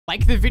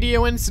Like the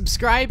video and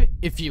subscribe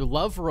if you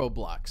love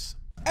Roblox.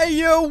 Hey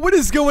yo, what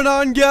is going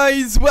on,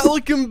 guys?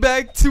 Welcome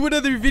back to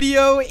another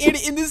video, and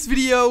in this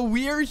video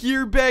we are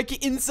here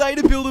back inside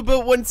a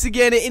Build-A-Boat once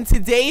again, and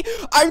today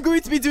I'm going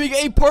to be doing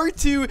a part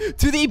 2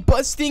 to the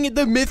Busting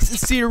the Myths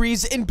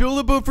series in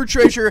Build-A-Boat for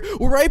Treasure,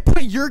 where I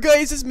put your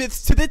guys'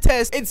 myths to the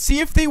test and see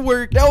if they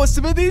work. Now,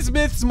 some of these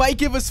myths might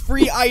give us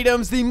free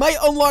items, they might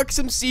unlock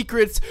some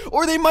secrets,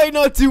 or they might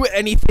not do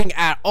anything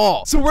at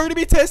all. So we're going to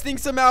be testing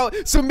some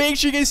out, so make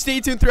sure you guys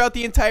stay tuned throughout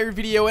the entire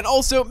video, and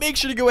also make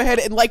sure to go ahead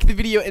and like the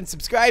video and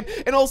subscribe.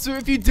 And also,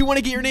 if you do want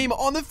to get your name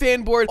on the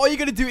fan board, all you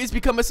gotta do is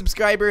become a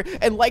subscriber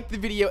and like the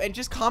video and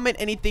just comment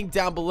anything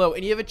down below,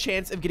 and you have a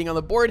chance of getting on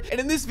the board. And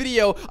in this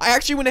video, I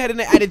actually went ahead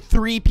and added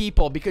 3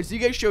 people because you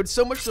guys showed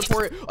so much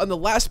support on the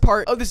last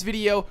part of this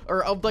video,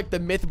 or of like the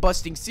myth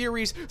busting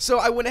series. So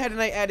I went ahead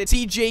and I added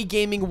CJ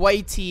Gaming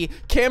YT,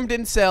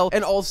 Camden Cell,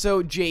 and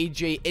also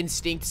JJ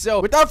Instinct.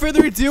 So without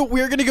further ado,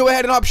 we're gonna go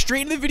ahead and hop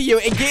straight into the video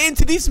and get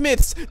into these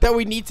myths that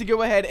we need to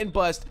go ahead and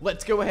bust.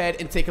 Let's go ahead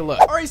and take a look.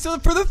 All right, so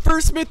for the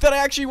first myth that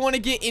I actually want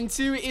to get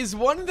into is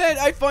one that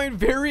I find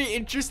very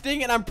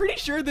interesting, and I'm pretty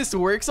sure this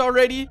works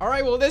already. All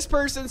right, well, this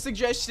person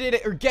suggested,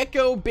 or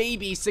Gecko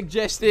Baby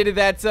suggested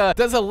that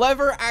does a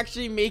lever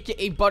actually make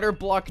a butter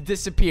block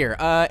disappear?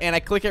 And I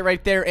click it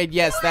right there, and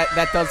yes, that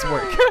does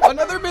work.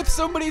 Another myth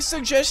somebody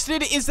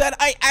suggested is that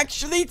I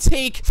actually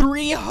take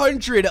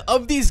 300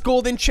 of these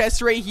golden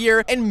chests right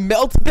here and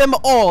melt them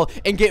all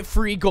and get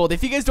free gold.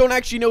 If you guys don't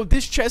actually know,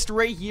 this chest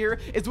right here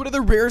is one of the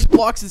rarest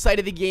blocks inside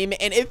of the game,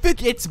 and if it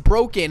gets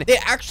broken, it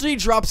actually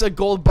drops a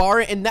gold bar,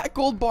 and that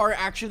gold bar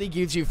actually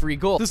gives you free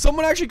gold. So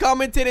someone actually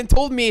commented and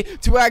told me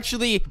to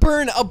actually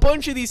burn a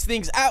bunch of these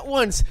things at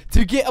once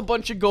to get a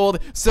bunch of gold,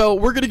 so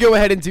we're gonna go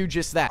ahead and do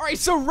just that. All right,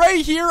 so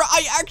right here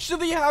I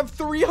actually have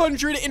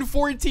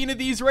 314 of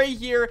these right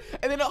here,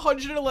 and then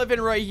 111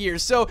 right here,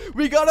 so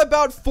we got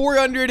about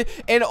 400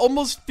 and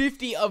almost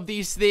 50 of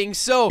these things.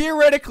 So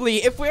theoretically,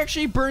 if we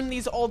actually burn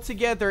these all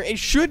together, it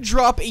should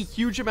drop a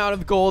huge amount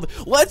of gold.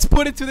 Let's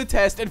put it to the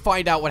test and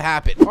find out what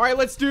happened. All right,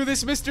 let's do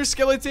this. Mr.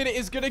 Skeleton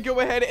is gonna go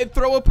ahead and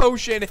throw a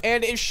potion,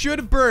 and it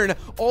should burn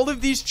all of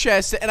these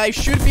chests, and I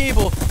should be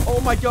able— oh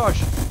my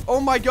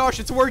gosh,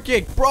 it's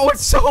working, bro.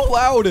 It's so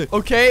loud.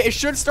 Okay, it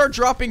should start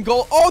dropping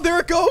gold. Oh, there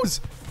it goes.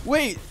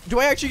 Wait, do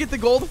I actually get the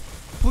gold?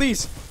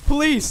 Please,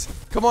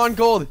 come on,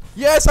 gold.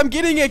 Yes, I'm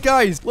getting it,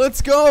 guys.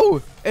 Let's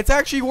go. It's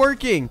actually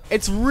working.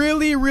 It's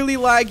really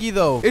laggy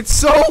though. It's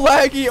so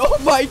laggy. Oh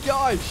my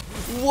gosh,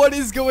 what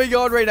is going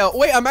on right now?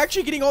 Wait, I'm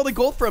actually getting all the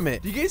gold from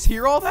it. Do you guys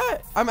hear all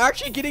that? I'm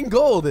actually getting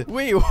gold.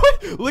 Wait,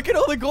 what? Look at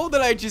all the gold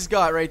that I just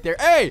got right there.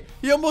 Hey,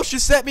 he almost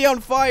just set me on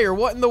fire.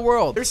 What in the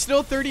world? There's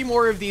still 30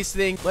 more of these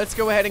things. Let's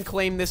go ahead and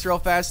claim this real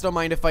fast. Don't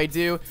mind if I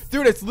do.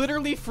 Dude, it's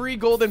literally free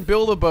gold and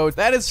Build-A-Boat.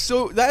 That is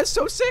so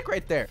sick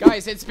right there.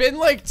 Guys, it's been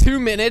like 2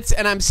 minutes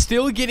and I'm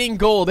still getting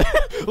gold.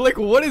 Like,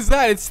 what is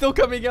that? It's still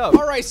coming up.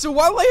 All right, so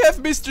while I have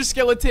Mr.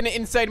 Skeleton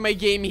inside my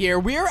game here,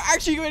 we are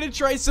actually going to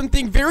try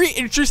something very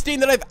interesting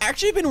that I've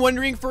actually been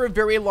wondering for a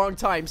very long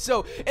time.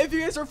 So if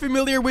you guys are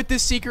familiar with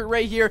this secret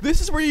right here,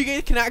 this is where you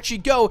guys can actually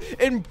go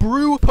and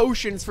brew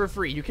potions for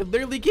free. You can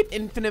literally get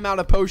infinite amount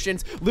of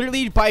potions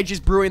literally by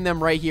just brewing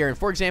them right here. And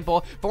for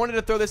example, if I wanted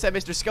to throw this at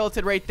Mr.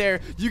 Skeleton right there,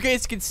 you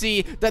guys can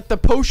see that the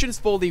potions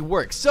fully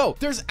work. So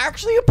there's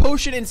actually a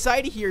potion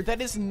inside of here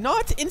that is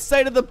not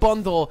inside of the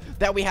bundle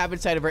that we have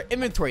inside of our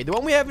inventory. The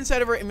one we have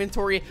inside of our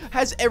inventory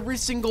has every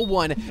single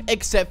one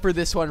except for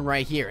this one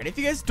right here. And if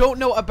you guys don't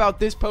know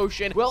about this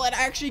potion, well, it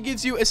actually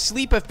gives you a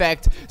sleep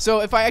effect. So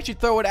if I actually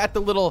throw it at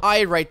the little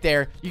eye right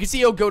there, you can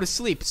see it'll go to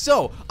sleep.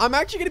 So I'm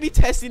actually going to be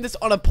testing this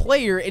on a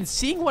player and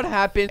seeing what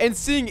happens and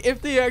seeing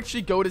if they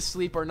actually go to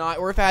sleep or not,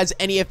 or if it has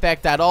any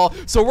effect at all.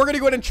 So we're going to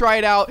go ahead and try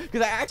it out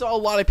because I saw a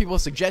lot of people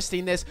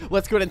suggesting this.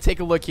 Let's go ahead and take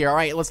a look here. All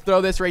right, let's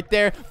throw this right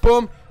there.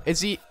 Boom.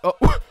 Is he— oh,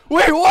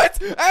 wait,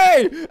 what?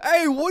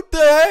 Hey, what the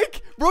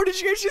heck? Bro, did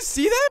you guys just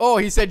see that? Oh,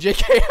 he said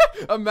JK.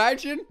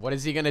 Imagine. What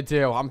is he gonna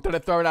do? I'm gonna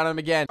throw it at him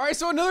again. All right,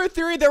 so another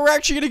theory that we're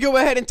actually gonna go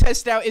ahead and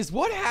test out is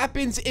what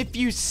happens if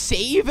you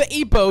save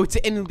a boat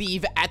and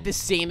leave at the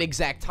same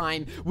exact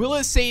time. Will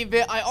it save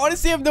it? I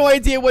honestly have no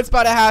idea what's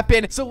about to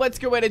happen, so let's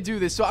go ahead and do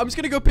this. So I'm just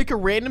gonna go pick a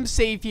random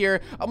save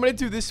here. I'm gonna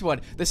do this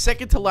one, the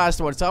second to last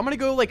one. So I'm gonna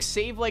go like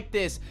save like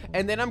this,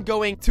 and then I'm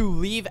going to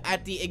leave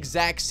at the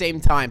exact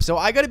same time. So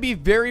I gotta be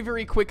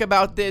very quick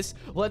about this.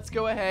 Let's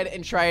go ahead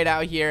and try it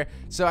out here.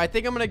 So I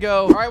think I'm gonna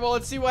go— all right, well,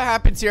 let's see what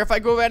happens here. If I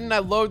go ahead and I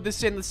load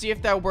this in, let's see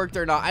if that worked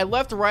or not. I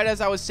left right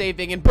as I was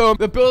saving, and boom,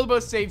 the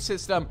Build-A-Boat save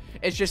system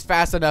is just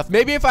fast enough.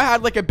 Maybe if I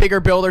had like a bigger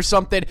build or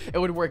something, it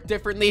would work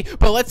differently,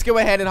 but let's go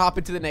ahead and hop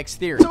into the next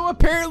theory. So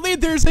apparently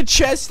there's a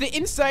chest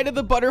inside of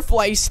the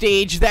butterfly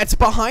stage that's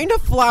behind a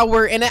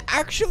flower, and it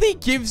actually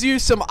gives you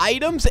some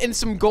items and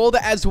some gold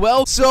as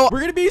well. So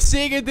we're gonna be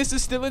seeing if this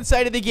is still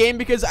inside of the game,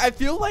 because I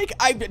feel like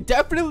I've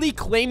definitely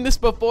claimed this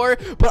before,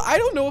 but I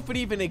don't know if it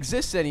even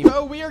exists anymore.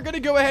 So we are gonna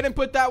go ahead and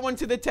put that one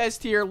to the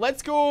test here.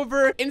 Let's go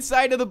over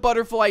inside of the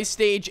butterfly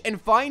stage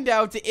and find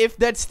out if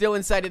that's still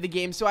inside of the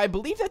game. So I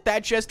believe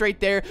that chest right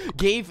there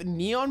gave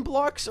neon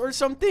blocks or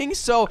something.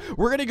 So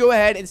we're gonna go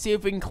ahead and see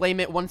if we can claim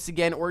it once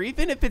again, or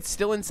even if it's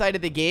still inside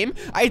of the game.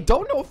 I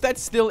don't know if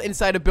that's still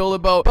inside of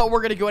Build-A-Boat, but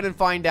we're gonna go ahead and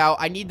find out.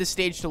 I need the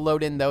stage to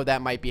load in though.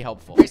 That might be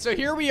helpful. Okay, so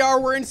here we are.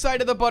 We're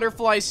inside of the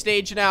butterfly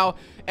stage now,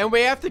 and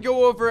we have to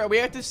go over, we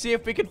have to see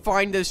if we can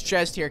find this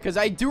chest here, because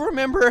I do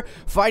remember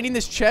finding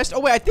this chest. Oh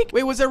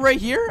wait, was it right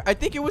here? I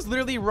think it was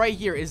literally right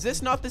here. Is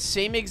this not the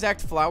same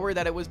exact flower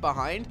that it was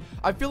behind?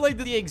 I feel like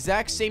the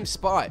exact same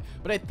spot,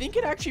 but I think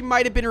it actually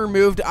might have been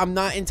removed. I'm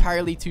not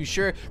entirely too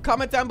sure.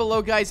 Comment down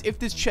below, guys, if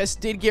this chest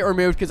did get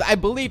removed, because I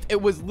believe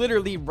it was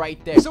literally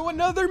right there. So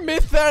another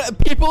myth that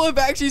people have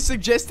actually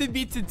suggested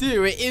me to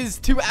do is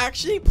to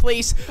actually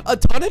place a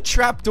ton of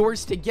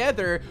trapdoors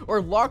together,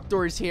 or locked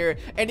doors here,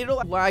 and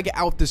it'll lag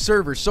out the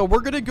server. So we're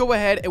gonna go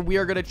ahead and we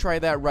are gonna try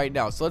that right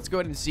now. So let's go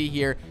ahead and see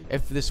here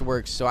if this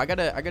works. So I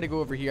gotta go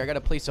over here. I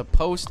gotta place a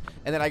post,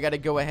 and then I gotta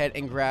go ahead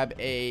and grab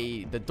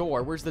the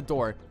door. Where's the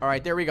door? All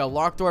right, there we go.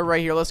 Locked door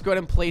right here. Let's go ahead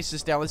and place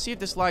this down. Let's see if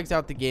this lags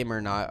out the game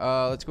or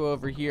not. Let's go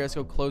over here. Let's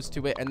go close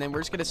to it, and then we're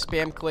just gonna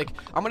spam click.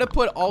 I'm gonna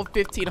put all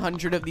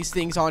 1,500 of these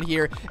things on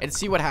here and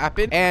see what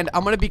happens. And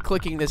I'm gonna be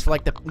clicking this for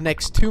like the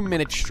next 2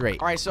 minutes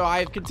straight. All right, so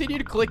I've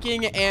continued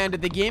clicking, and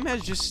the game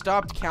has just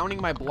stopped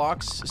counting my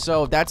blocks.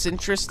 So that's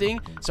interesting.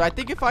 So I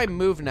think if I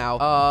move now,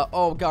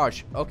 oh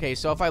gosh. Okay,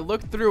 so if I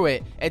look through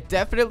it, it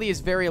definitely is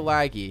very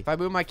laggy. If I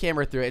move my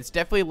camera through it, it's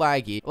definitely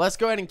laggy. Let's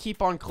go ahead and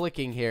keep on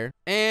clicking here.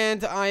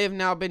 And I have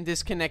now been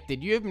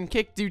disconnected. You have been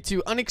kicked due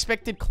to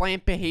unexpected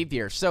client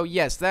behavior. So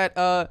yes, that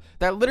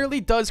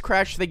literally does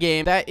crash the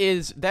game. That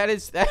is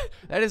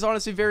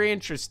honestly very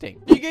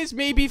interesting. You guys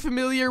may be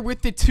familiar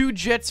with the two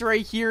jets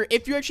right here.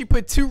 If you actually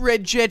put two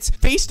red jets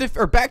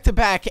back to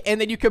back,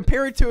 and then you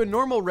compare it to a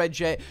normal red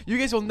jet, you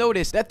guys will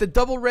notice that the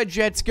double red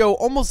jets go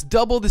almost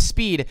double the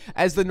speed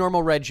as the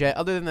normal red jet,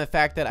 other than the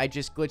fact that I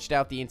just glitched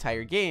out the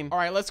entire game. All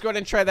right, let's go ahead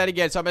and try that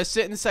again. So I'm gonna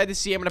sit inside the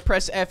sea. I'm gonna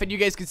press F, and you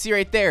guys can see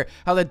right there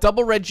how the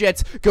double red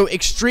jets go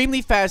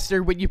extremely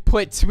faster when you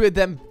put two of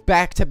them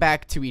back to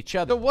back to each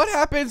other. So what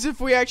happens if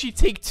we actually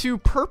take two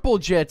purple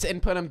jets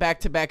and put them back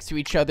to back to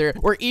each other,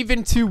 or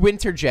even two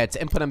winter jets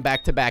and put them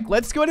back to back?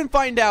 Let's go ahead and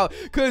find out,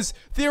 because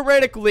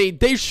theoretically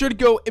they should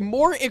go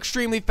more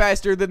extremely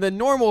faster than the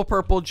normal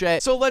purple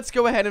jet. So let's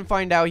go ahead and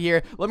find out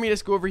here. Let me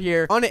just go over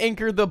here,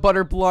 unanchor the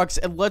butter blocks,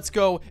 and let's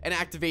go and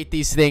activate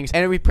these things.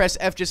 And we press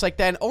F just like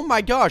that, and oh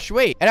my gosh,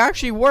 wait, it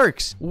actually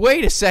works.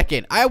 Wait a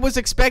second, I was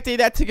expecting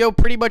that to go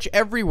pretty much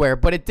everywhere,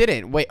 but it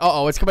didn't. Wait,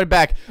 uh-oh, it's coming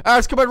back.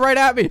 It's coming right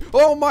at me.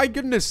 Oh my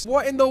goodness,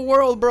 what in the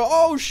world, bro?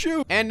 Oh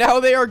shoot. And now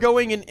they are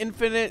going in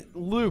infinite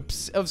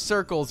loops of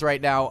circles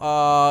right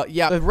now.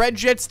 Yeah, the red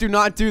jets do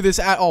not do this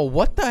at all.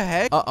 What the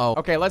heck? Uh-oh.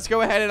 Okay, let's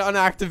go ahead and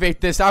unactivate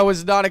this. I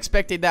was not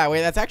expecting that.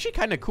 Wait, that's actually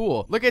kind of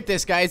cool. Look at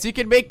this, guys. You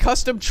can make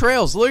custom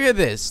trails. Look at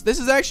this. This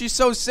is actually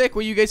so sick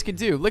what you guys can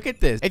do. Look at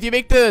this. If you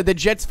make the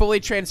jets fully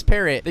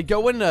transparent, they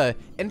go in a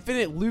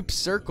infinite loop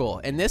circle,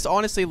 and this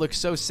honestly looks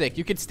so sick.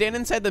 You could stand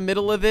inside the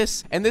middle of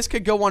this, and this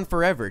could go on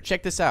forever.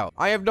 Check this out.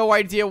 I have no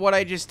idea what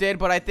I just did,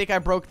 but I think I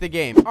broke the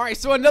game. All right,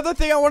 so another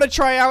thing I want to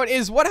try out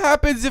is what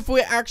happens if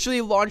we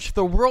actually launch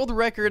the world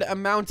record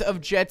amount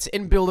of jets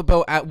in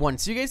Build-A-Boat at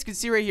once. So you guys can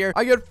see right here,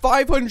 I got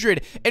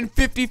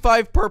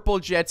 555 purple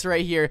jets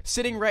right here,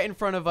 sitting right in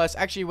front of us.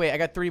 Actually, wait, I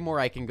got 3 more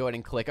I can go ahead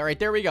and click. All right,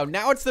 there we go.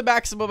 Now it's the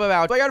maximum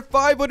amount. So I got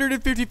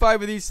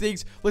 555 of these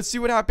things. Let's see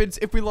what happens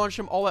if we launch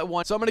them all at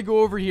once. So I'm going to go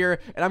over here,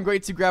 and I'm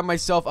going to grab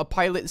myself a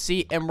pilot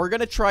seat, and we're going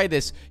to try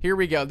this. Here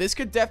we go. This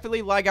could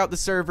definitely lag out the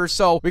server,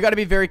 so we got to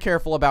be very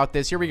careful about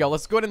this. Here we go.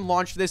 Let's go ahead and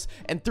launch this,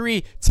 and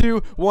 3,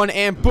 2, 1,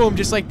 and boom,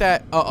 just like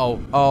that.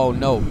 Uh-oh. Oh,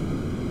 no.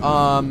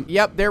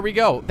 Yep, there we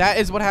go. That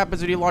is what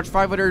happens when you launch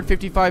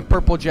 555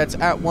 purple jets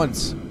at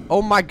once.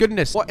 Oh my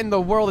goodness. What in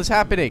the world is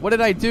happening? What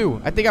did I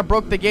do? I think I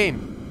broke the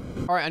game.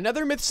 All right,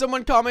 another myth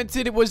someone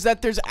commented was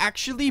that there's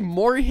actually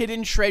more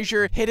hidden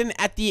treasure hidden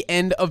at the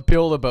end of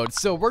Build-A-Boat.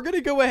 So we're going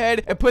to go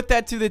ahead and put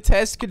that to the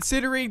test,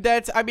 considering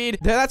that, I mean,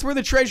 that's where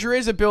the treasure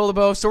is at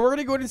Build-A-Boat. So we're going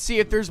to go ahead and see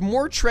if there's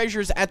more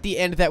treasures at the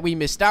end that we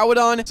missed out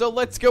on. So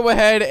let's go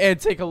ahead and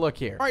take a look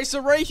here. All right, so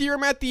right here,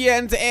 I'm at the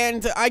end,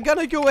 and I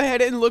gotta go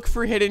ahead and look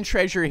for hidden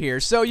treasure here.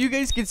 So you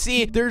guys can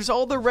see there's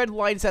all the red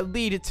lines that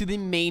lead to the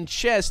main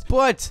chest,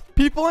 but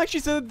people actually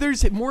said that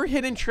there's more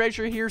hidden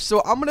treasure here.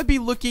 So I'm going to be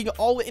looking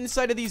all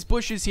inside of these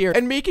bushes here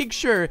and making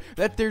sure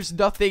that there's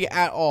nothing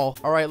at all.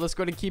 All right, let's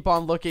go and keep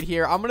on looking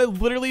here. I'm gonna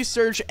literally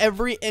search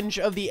every inch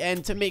of the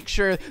end to make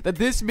sure that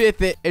this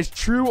myth is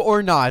true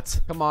or not.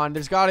 Come on,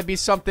 there's got to be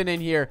something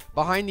in here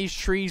behind these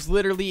trees.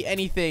 Literally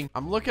anything.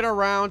 I'm looking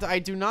around. I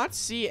do not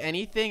see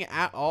anything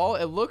at all.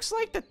 It looks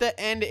like that the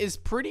end is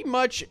pretty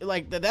much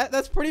like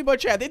that's pretty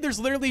much it. I think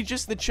there's literally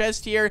just the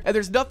chest here, and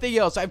there's nothing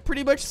else. I've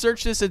pretty much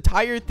searched this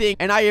entire thing,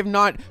 and I have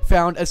not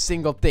found a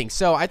single thing.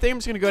 So I think I'm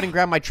just gonna go ahead and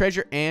grab my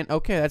treasure. And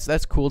okay,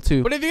 that's cool.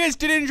 too. But if you guys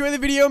did enjoy the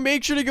video,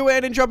 make sure to go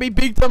ahead and drop a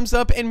big thumbs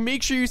up, and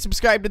make sure you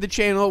subscribe to the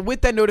channel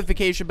with that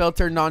notification bell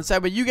turned on, so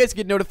that way you guys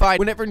get notified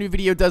whenever a new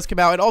video does come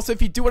out. And also,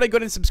 if you do want to go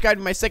ahead and subscribe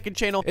to my second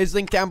channel, it's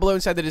linked down below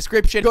inside the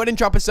description. Go ahead and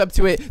drop a sub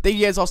to it. Thank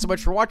you guys all so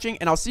much for watching,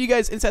 and I'll see you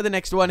guys inside the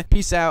next one.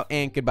 Peace out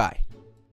and goodbye.